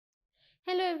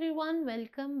Hello everyone,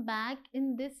 welcome back.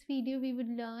 In this video we would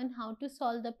learn how to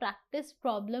solve the practice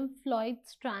problem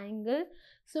Floyd's triangle.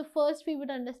 So first we would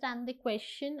understand the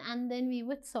question and then we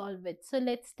would solve it. So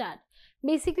let's start.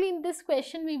 Basically in this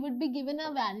question we would be given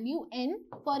a value n.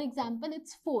 For example,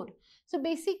 it's 4. So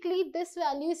basically this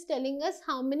value is telling us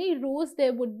how many rows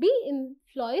there would be in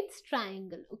Floyd's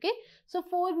triangle. Okay, so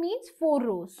 4 means 4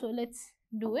 rows. So let's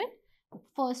do it.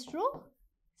 First row,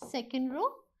 second row,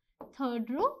 third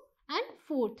row and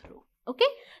fourth row. Okay,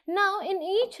 now in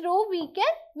each row we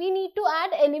need to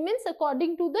add elements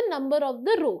according to the number of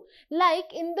the row.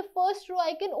 Like in the first row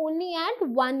I can only add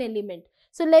one element.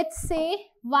 So let's say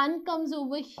 1 comes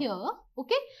over here.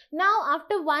 Okay, now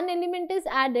after one element is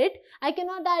added, I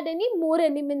cannot add any more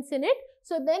elements in it.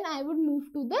 So then I would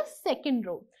move to the second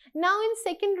row. Now in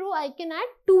second row I can add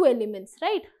 2 elements,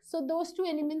 right? So those 2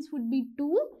 elements would be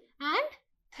 2 and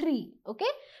 3. Okay,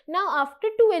 now after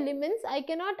 2 elements I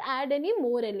cannot add any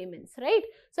more elements, right?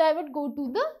 So I would go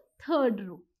to the third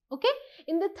row. Okay,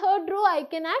 in the third row I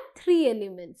can add 3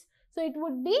 elements. So it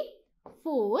would be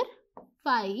 4,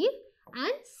 5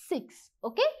 and 6.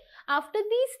 Okay, after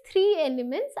these 3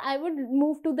 elements I would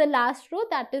move to the last row,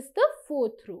 that is the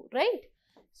fourth row, right?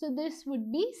 So this would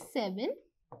be 7,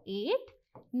 8,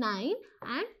 9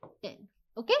 and 10.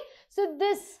 Okay, so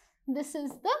this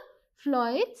is the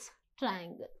Floyd's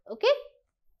triangle. Okay,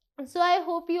 so I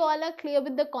hope you all are clear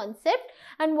with the concept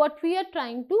and what we are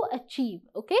trying to achieve.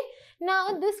 Okay,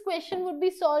 now this question would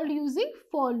be solved using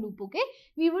for loop. Okay,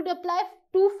 we would apply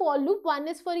 2 for loop. One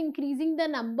is for increasing the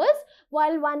numbers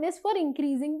while one is for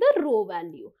increasing the row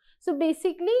value. So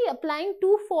basically applying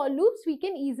 2 for loops we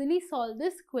can easily solve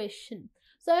this question.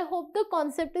 So I hope the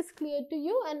concept is clear to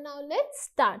you, and now let's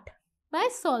start by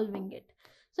solving it.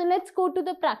 So let's go to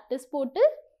the practice portal.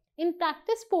 In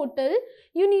practice portal,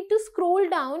 you need to scroll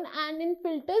down and in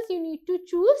filters you need to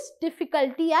choose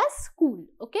difficulty as school.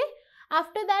 Okay,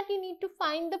 after that you need to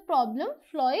find the problem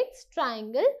Floyd's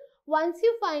triangle. Once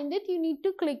you find it, you need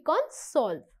to click on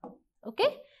solve.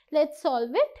 Okay, let's solve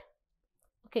it.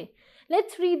 Okay,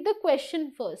 let's read the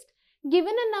question first.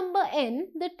 Given a number n,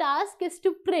 the task is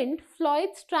to print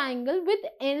Floyd's triangle with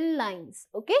n lines.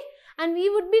 Okay, and we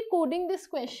would be coding this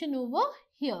question over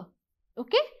here.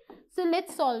 Okay, so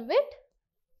let's solve it.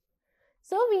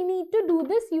 So we need to do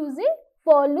this using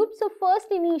for loop. So first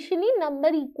initially number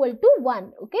equal to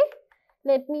 1. Okay,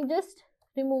 let me just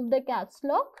remove the caps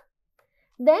lock.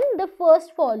 Then the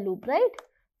first for loop, right?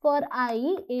 For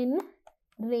I in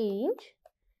range,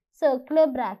 circular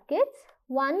brackets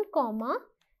 1 comma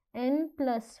n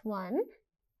plus 1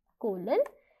 colon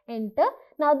enter.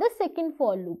 Now the second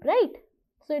for loop, right?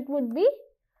 So it would be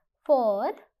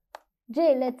for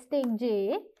j, let's take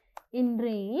j in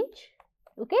range.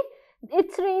 Okay,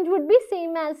 its range would be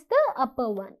same as the upper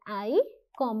one, I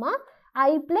comma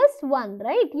I plus 1,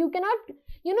 right? You cannot,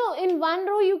 in one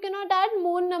row you cannot add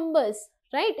more numbers,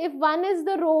 right? If 1 is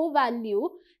the row value,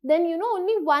 then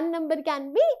only one number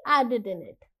can be added in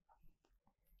it.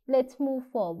 Let's move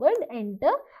forward,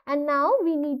 enter, and now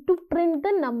we need to print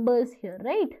the numbers here,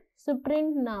 right? So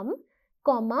print num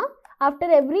comma, after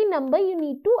every number you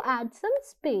need to add some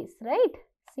space, right?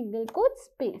 Single quote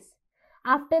space.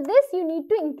 After this you need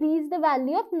to increase the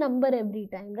value of number every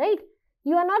time, right?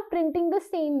 You are not printing the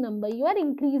same number, you are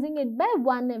increasing it by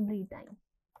 1 every time.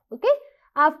 Okay,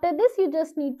 after this you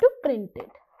just need to print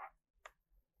it.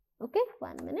 Okay,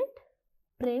 1 minute,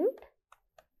 print.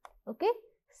 Okay,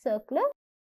 circular.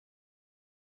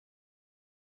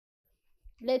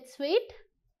 Let's wait.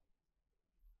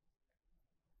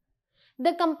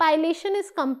 The compilation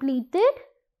is completed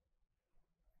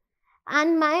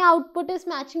and my output is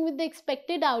matching with the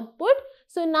expected output.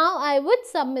 So now I would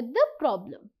submit the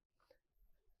problem.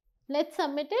 Let's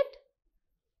submit it.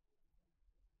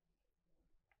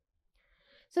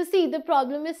 So see, the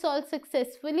problem is solved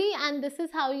successfully, and this is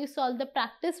how you solve the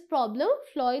practice problem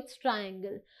Floyd's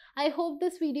triangle. I hope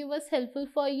this video was helpful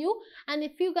for you, and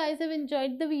if you guys have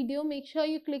enjoyed the video, make sure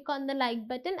you click on the like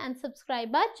button and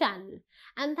subscribe our channel.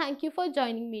 And thank you for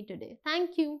joining me today.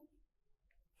 Thank you.